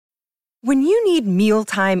When you need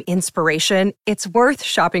mealtime inspiration, it's worth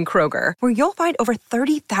shopping Kroger, where you'll find over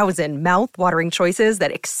 30,000 mouth-watering choices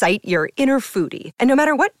that excite your inner foodie. And no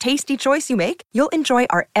matter what tasty choice you make, you'll enjoy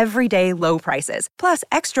our everyday low prices, plus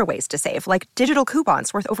extra ways to save, like digital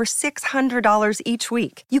coupons worth over $600 each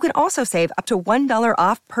week. You can also save up to $1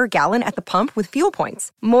 off per gallon at the pump with fuel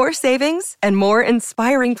points. More savings and more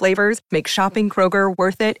inspiring flavors make shopping Kroger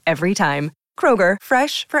worth it every time. Kroger,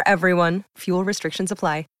 fresh for everyone. Fuel restrictions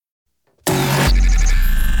apply.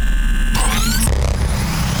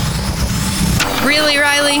 Really,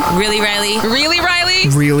 Riley? Really, Riley? Really, Riley?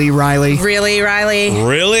 Really, Riley? Really, Riley?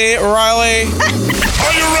 Really, Riley?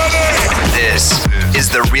 Are you ready? This is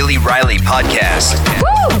the Really Riley podcast.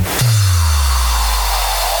 Woo!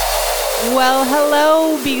 Well,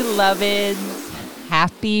 hello, beloveds.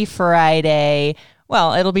 Happy Friday.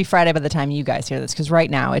 Well, it'll be Friday by the time you guys hear this, because right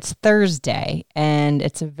now it's Thursday, and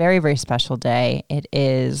it's a very, very special day. It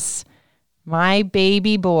is my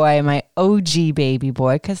baby boy, my OG baby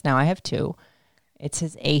boy, because now I have two. It's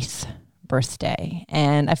his 8th birthday,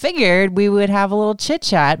 and I figured we would have a little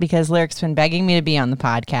chit-chat because Lyric's been begging me to be on the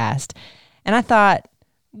podcast, and I thought,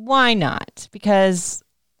 why not? Because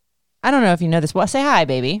I don't know if you know this. Well, say hi,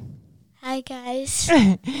 baby. Hi, guys.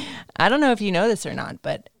 I don't know if you know this or not,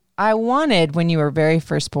 but I wanted, when you were very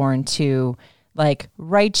first born, to like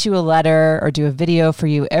write you a letter or do a video for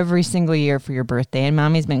you every single year for your birthday, and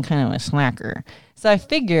Mommy's been kind of a slacker. So I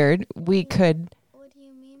figured we could... What do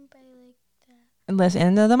you mean by like that? Listen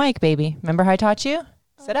into the mic, baby. Remember how I taught you?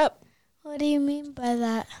 Sit up. What do you mean by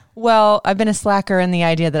that? Well, I've been a slacker in the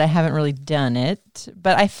idea that I haven't really done it,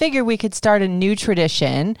 but I figured we could start a new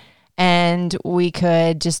tradition and we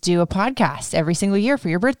could just do a podcast every single year for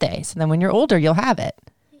your birthday. So then when you're older, you'll have it.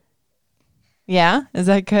 Yeah? Is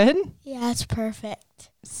that good? Yeah, it's perfect.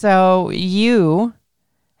 So you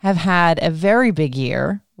have had a very big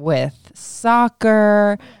year with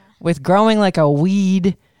soccer, with growing like a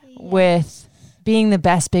weed, with being the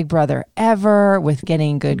best big brother ever, with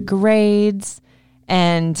getting good grades.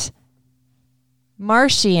 And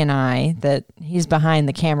Marshy and I, that he's behind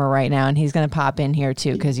the camera right now, and he's going to pop in here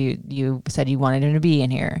too because you said you wanted him to be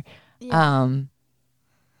in here. Yeah.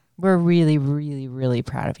 We're really, really, really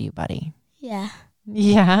proud of you, buddy. Yeah.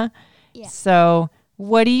 Yeah? Yeah. So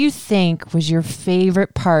what do you think was your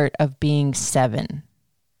favorite part of being 7?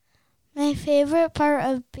 My favorite part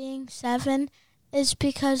of being 7 is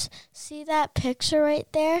because, see that picture right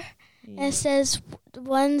there? Yeah. It says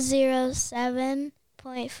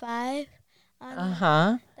 107.5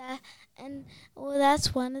 on that, and well,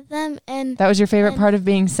 that's one of them. And that was your favorite part of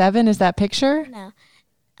being 7? Is that picture? No,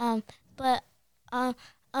 but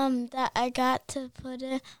that I got to put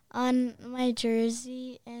it on my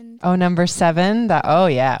jersey, and number 7.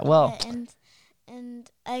 Yeah. Well, and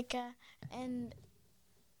I got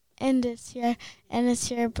and it's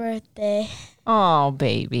your birthday. Oh,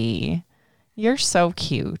 baby, you're so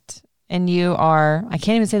cute. And you are, I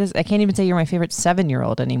can't even say this, I can't even say you're my favorite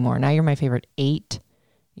 7-year-old anymore. Now you're my favorite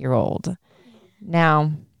 8-year-old.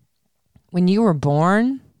 Now, when you were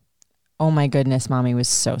born, oh my goodness, Mommy was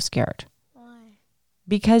so scared. Why?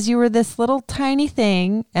 Because you were this little tiny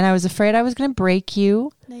thing, and I was afraid I was going to break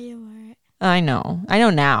you. No, you weren't. I know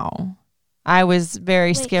now. I was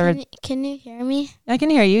very scared. Can you hear me? I can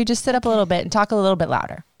hear you. Just sit up a little bit and talk a little bit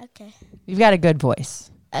louder. Okay. You've got a good voice.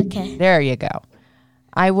 Okay. There you go.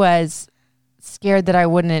 I was scared that I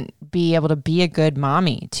wouldn't be able to be a good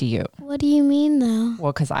mommy to you. What do you mean, though?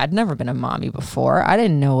 Well, because I'd never been a mommy before. I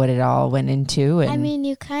didn't know what it all went into. And I mean,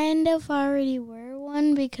 you kind of already were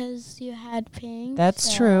one because you had Pink.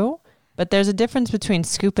 That's true. But there's a difference between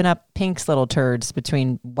scooping up Pink's little turds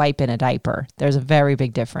between wiping a diaper. There's a very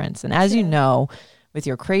big difference. And as you know, with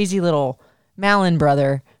your crazy little Malin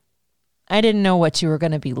brother, I didn't know what you were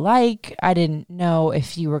going to be like. I didn't know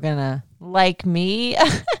if you were going to like me.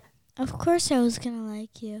 Of course I was going to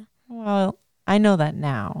like you. Well, I know that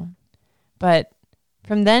now. But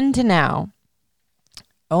from then to now,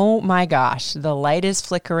 oh my gosh, the light is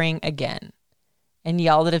flickering again. And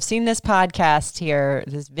y'all that have seen this podcast here,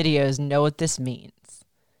 this videos, know what this means.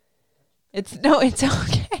 It's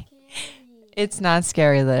okay. It's not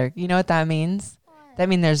scary, Lyric. You know what that means? What? That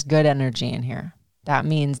means there's good energy in here. That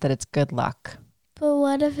means that it's good luck. But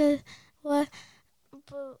what if it, how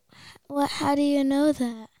do you know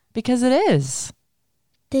that? Because it is.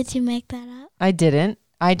 Did you make that up? I didn't.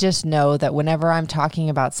 I just know that whenever I'm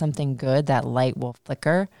talking about something good, that light will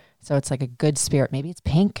flicker. So it's like a good spirit. Maybe it's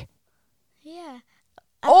pink. Yeah.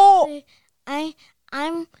 Oh!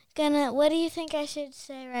 I'm gonna, what do you think I should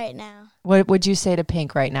say right now? What would you say to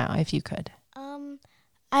Pink right now, if you could?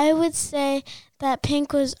 I would say that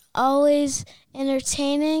Pink was always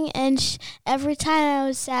entertaining, and every time I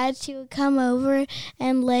was sad, she would come over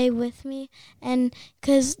and lay with me, and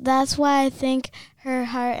because that's why I think her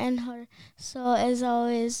heart and her soul is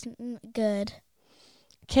always good.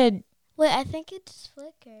 Kid. Wait, I think it just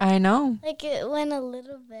flickered. I know. Like it went a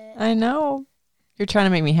little bit. I know. You're trying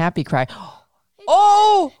to make me happy cry.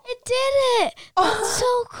 Oh! It did it! That's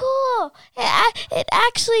so cool. It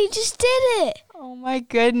actually just did it. Oh my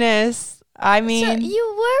goodness. I mean, So you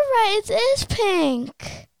were right. It is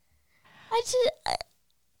Pink. I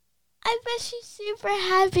bet she's super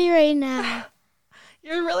happy right now.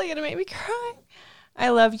 you're really going to make me cry. I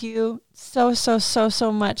love you so, so, so,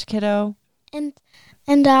 so much, kiddo. And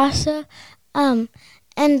also,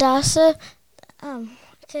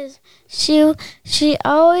 because she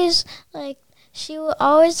always she would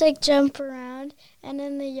always jump around, and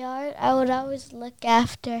in the yard I would always look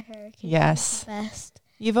after her. Yes. The best.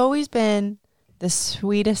 You've always been the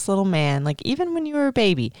sweetest little man. Like, even when you were a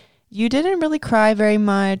baby, you didn't really cry very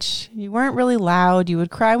much. You weren't really loud. You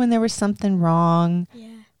would cry when there was something wrong. Yeah.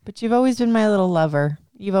 But you've always been my little lover.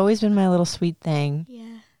 You've always been my little sweet thing.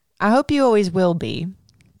 Yeah. I hope you always will be,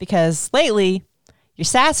 because lately your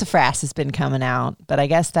sassafras has been coming out, but I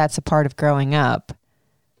guess that's a part of growing up.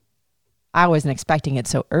 I wasn't expecting it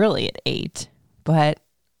so early at 8, but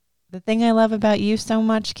the thing I love about you so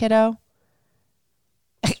much, kiddo,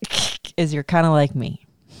 is you're kind of like me.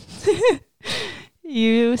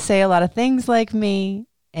 You say a lot of things like me,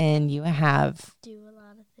 and you have... Do a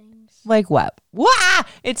lot of things. Like what? Wah!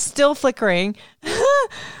 It's still flickering.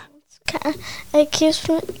 It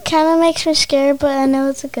kind of makes me scared, but I know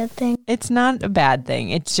it's a good thing. It's not a bad thing.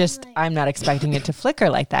 It's just I'm not expecting it to flicker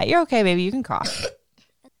like that. You're okay, baby. You can cough.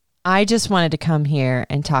 I just wanted to come here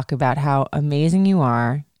and talk about how amazing you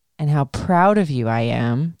are and how proud of you I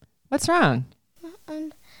am. What's wrong?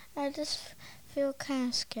 I just feel kind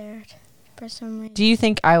of scared for some reason. Do you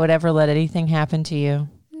think I would ever let anything happen to you?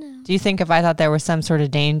 No. Do you think if I thought there was some sort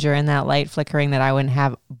of danger in that light flickering that I wouldn't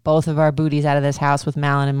have both of our booties out of this house with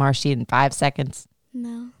Malin and Marshy in 5 seconds?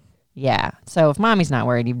 No. Yeah. So if Mommy's not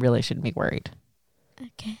worried, you really shouldn't be worried.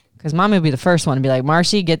 Okay. Because Mommy would be the first one to be like,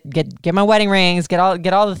 Marshy, get my wedding rings, get all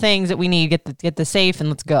the things that we need, get the safe, and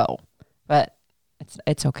let's go. But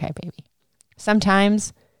it's okay, baby.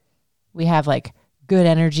 Sometimes we have good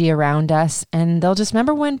energy around us, and they'll just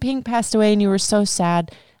remember when Pink passed away and you were so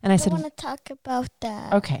sad. And I said, I want to talk about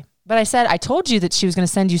that. okay. But I told you that she was going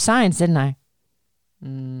to send you signs, didn't I?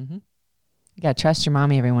 Mm-hmm. You got to trust your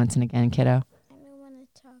mommy every once and again, kiddo. I don't want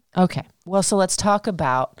to talk. Okay. Well, so let's talk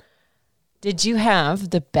about, did you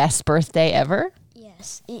have the best birthday ever?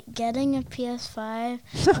 Yes. Getting a PS5,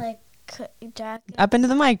 jacket. Up into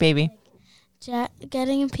the mic, baby.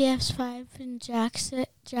 Getting a PS5 and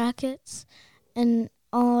jackets and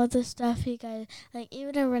all the stuff you guys,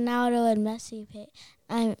 even a Ronaldo and Messi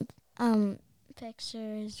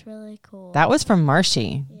picture is really cool. That was from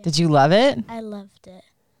Marshy. Yeah. Did you love it? I loved it.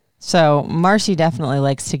 So Marshy definitely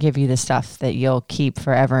likes to give you the stuff that you'll keep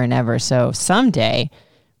forever and ever. So someday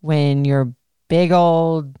when you're big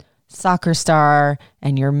old soccer star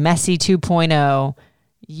and you're Messi 2.0,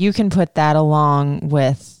 you can put that along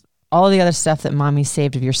with all the other stuff that Mommy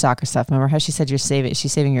saved of your soccer stuff. Remember how she said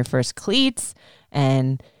she's saving your first cleats,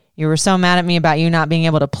 and you were so mad at me about you not being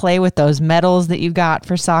able to play with those medals that you got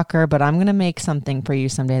for soccer, but I'm going to make something for you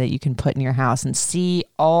someday that you can put in your house and see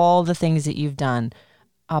all the things that you've done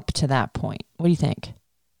up to that point. What do you think?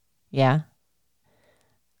 Yeah?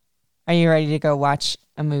 Are you ready to go watch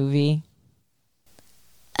a movie?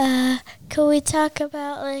 Could we talk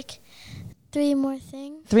about 3 more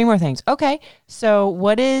things? 3 more things. Okay. So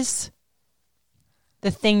what is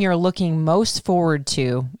the thing you're looking most forward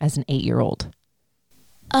to as an 8-year-old?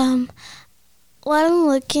 What I'm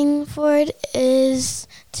looking forward is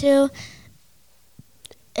to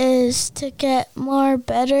get more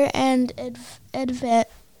better and advance.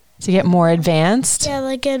 To get more advanced? Yeah,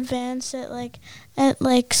 advanced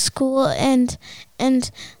at school and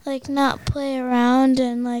not play around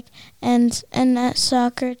and at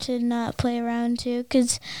soccer to not play around too,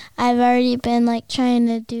 because I've already been trying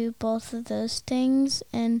to do both of those things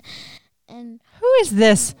and. Who is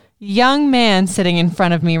this young man sitting in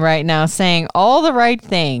front of me right now saying all the right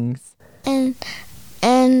things?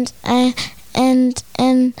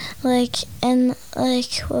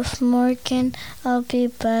 With Morgan, I'll be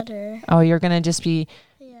better. Oh, you're going to just be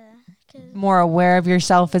more aware of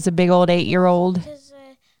yourself as a big old 8-year-old?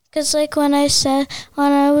 Because when I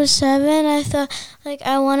was 7, I thought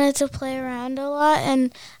I wanted to play around a lot,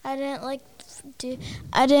 and I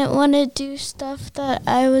didn't want to do stuff that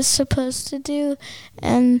I was supposed to do,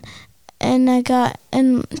 and I got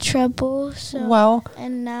in trouble. So Well,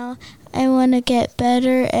 and now I want to get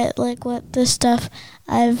better at like what the stuff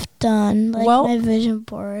I've done, like Well- my vision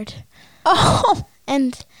board, oh,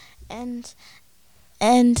 and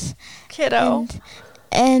kiddo.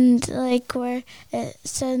 and like where it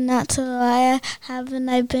said not to lie. Haven't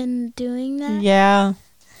I been doing that? Yeah.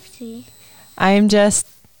 See? I am just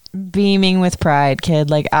beaming with pride, kid.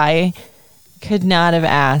 Like, I could not have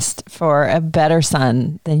asked for a better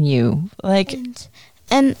son than you. Like, And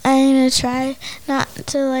I'm gonna try not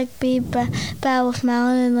to like be bad with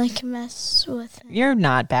Malin and like mess with him. you're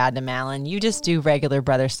not bad to Malin. You just do regular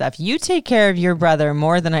brother stuff. You take care of your brother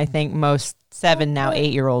more than I think most 7, now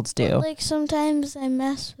 8-year-olds do. Like sometimes I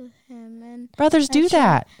mess with him, and Brothers do That's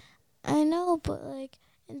right. that. I know, but like,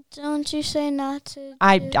 don't you say not to?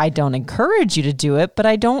 I do- don't encourage you to do it, but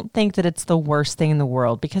I don't think that it's the worst thing in the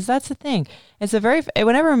world, because that's the thing. It's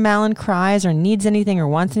whenever Malin cries or needs anything or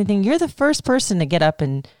wants anything, you're the first person to get up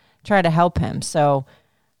and try to help him. So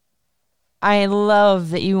I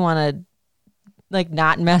love that you want to like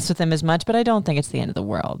not mess with him as much, but I don't think it's the end of the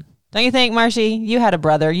world. Don't you think, Marshy? You had a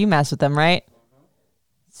brother. You mess with him, right?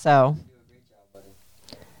 So.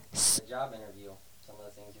 The job interview, some of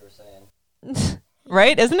the things you were saying.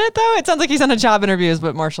 Right? Isn't it though? It sounds like he's on a job interview is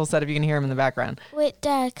what Marshall said, if you can hear him in the background. Wait,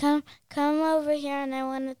 Dad, come over here, and I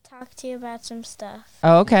want to talk to you about some stuff.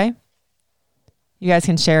 Oh, okay. You guys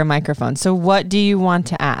can share a microphone. So what do you want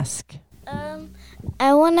to ask?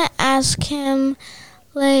 I want to ask him,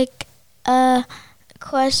 like,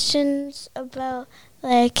 questions about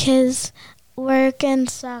like his work and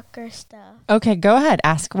soccer stuff. Okay, go ahead.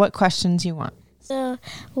 Ask what questions you want. So,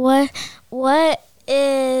 what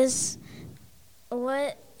is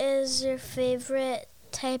your favorite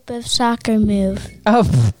type of soccer move?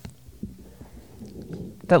 Oh,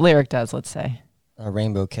 that Lyric does, let's say. A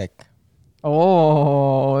rainbow kick.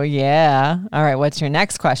 Oh, yeah. All right, what's your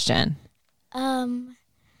next question?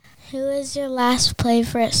 Who is your last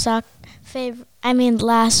favorite soccer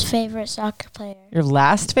player? Your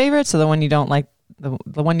last favorite? So the one you don't like, the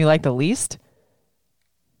one you like the least?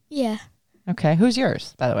 Yeah. Okay, who's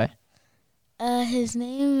yours, by the way? His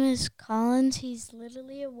name is Collins. He's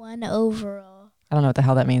literally a 1 overall. I don't know what the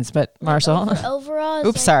hell that means, but Marshall. Overall is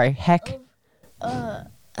Oops, like, sorry. Heck.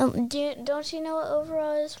 don't you know what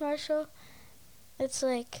overall is, Marshall? It's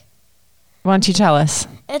like Why don't you tell us?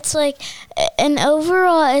 It's like an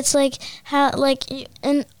overall. It's like how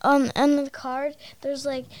on the card. There's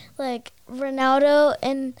like Ronaldo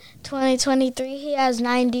in 2023. He has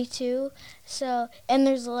 92. So and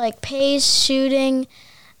there's like pace, shooting,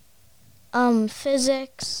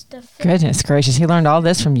 physics, Goodness gracious, he learned all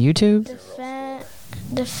this from YouTube?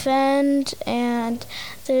 defend, and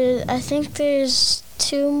I think there's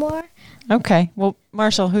 2 more. Okay. Well,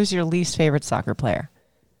 Marshall, who's your least favorite soccer player?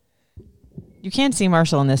 You can't see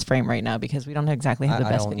Marshall in this frame right now because we don't exactly have the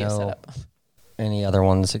I best don't video know set up. any other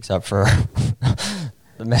ones except for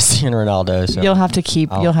the Messi and Ronaldo. So You'll have to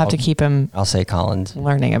keep him I'll say Collins.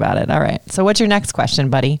 learning about it. All right. So what's your next question,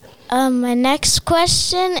 buddy? My next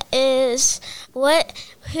question is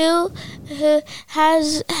who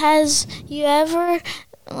has you ever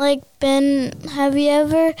have you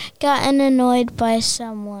ever gotten annoyed by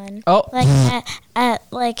someone? Oh. Like at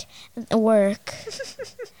work.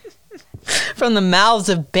 From the mouths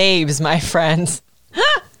of babes, my friends.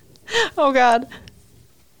 Oh God.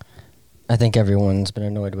 I think everyone's been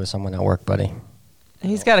annoyed with someone at work, buddy.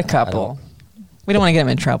 He's got a couple. We don't want to get him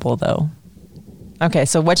in trouble though. Okay,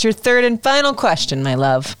 so what's your third and final question, my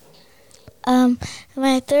love?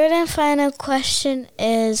 My third and final question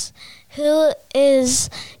is, who is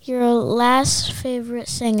your last favorite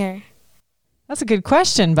singer? That's a good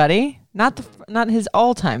question, buddy. Not his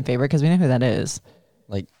all-time favorite, because we know who that is.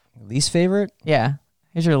 Like, least favorite? Yeah.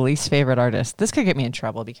 Who's your least favorite artist? This could get me in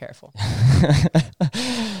trouble. Be careful.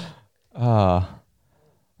 Well,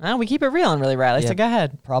 we keep it real and really, Riley, so Yeah. go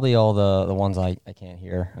ahead. Probably all the ones I can't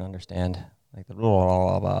hear and understand. Like the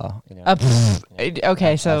blah, blah, blah, you know.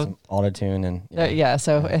 Okay, so auto-tune and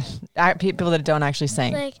people that don't actually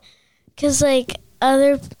sing. Because I'm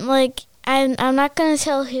not gonna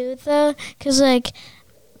tell who though, because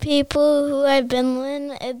people who I've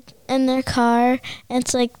been in their car, and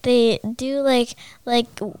it's like they do like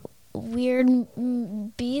weird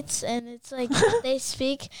beats, and it's like they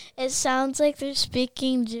speak. It sounds like they're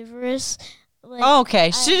speaking gibberish. Okay.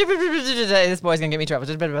 This boy's going to get me in trouble.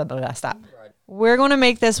 Stop. We're going to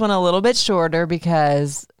make this one a little bit shorter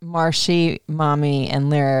because Marshy, Mommy, and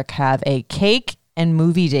Lyric have a cake and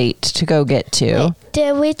movie date to go get to.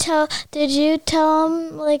 Did you tell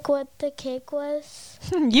them what the cake was?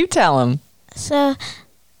 You tell him. So,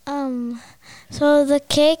 So the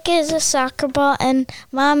cake is a soccer ball, and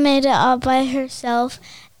Mom made it all by herself,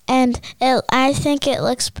 and I think it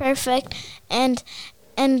looks perfect. And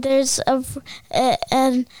there's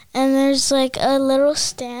and there's like a little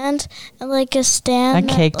stand, like a stand.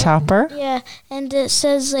 A cake topper. Yeah, and it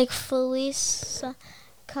says like Feliz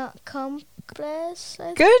Cumples.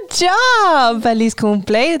 Good job, Feliz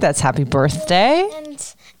cumple. That's happy birthday.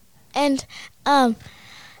 And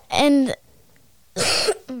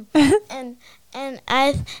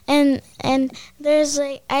there's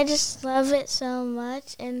like, I just love it so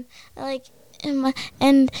much, and like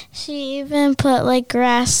and she even put like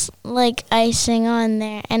grass like icing on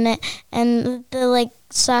there, and the like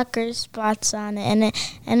soccer spots on it,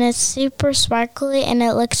 and it's super sparkly, and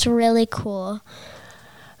it looks really cool.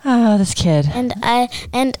 Oh, this kid. And I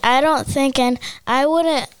don't think, and I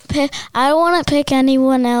wouldn't pick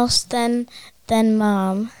anyone else than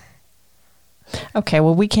Mom. Okay,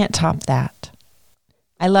 well, we can't top that.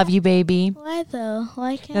 I love you, baby. Why though?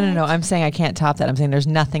 Why can't No. I'm saying I can't top that. I'm saying there's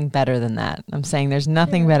nothing better than that. I'm saying there's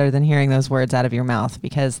nothing better than hearing those words out of your mouth,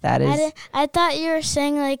 because that is... I thought you were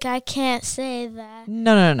saying like I can't say that.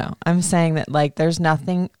 No. I'm saying that like there's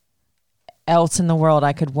nothing else in the world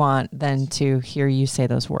I could want than to hear you say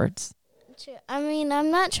those words. I mean,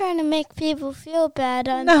 I'm not trying to make people feel bad.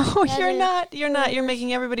 No, you're not. You're not. You're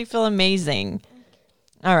making everybody feel amazing.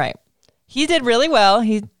 All right. He did really well.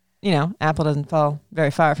 Apple doesn't fall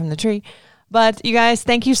very far from the tree. But you guys,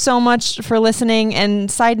 thank you so much for listening. And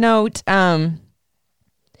side note,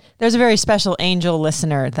 there's a very special angel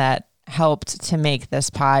listener that helped to make this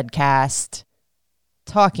podcast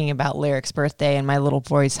talking about Lyric's birthday and my little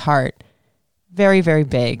boy's heart very, very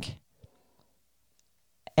big.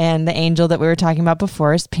 And the angel that we were talking about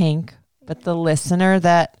before is Pink, but the listener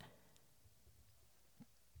that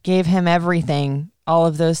gave him everything, all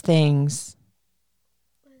of those things.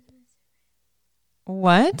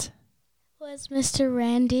 What? Was Mr.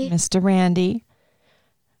 Randy. Mr. Randy.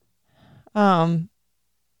 There's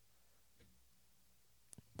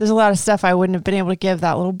a lot of stuff I wouldn't have been able to give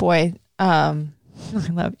that little boy. I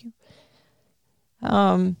love you.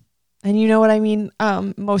 And you know what I mean?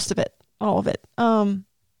 Most of it, all of it.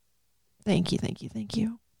 Thank you.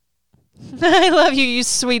 I love you, you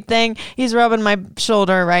sweet thing. He's rubbing my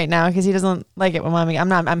shoulder right now because he doesn't like it when Mommy.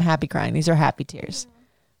 I'm happy crying. These are happy tears.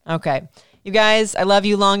 Okay. You guys, I love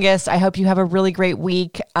you longest. I hope you have a really great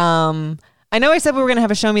week. I know I said we were going to have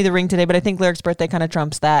a Show Me the Ring today, but I think Lyric's birthday kind of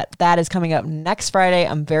trumps that. That is coming up next Friday.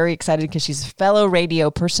 I'm very excited because she's a fellow radio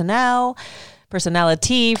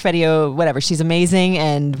personality, radio, whatever. She's amazing,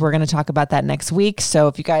 and we're going to talk about that next week. So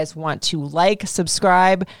if you guys want to like,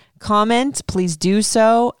 subscribe, comment, please do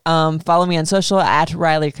so. Follow me on social at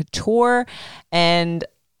Riley Couture. And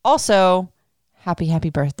also, happy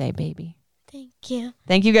birthday, baby. Thank you.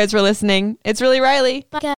 Thank you guys for listening. It's really Riley. Bye.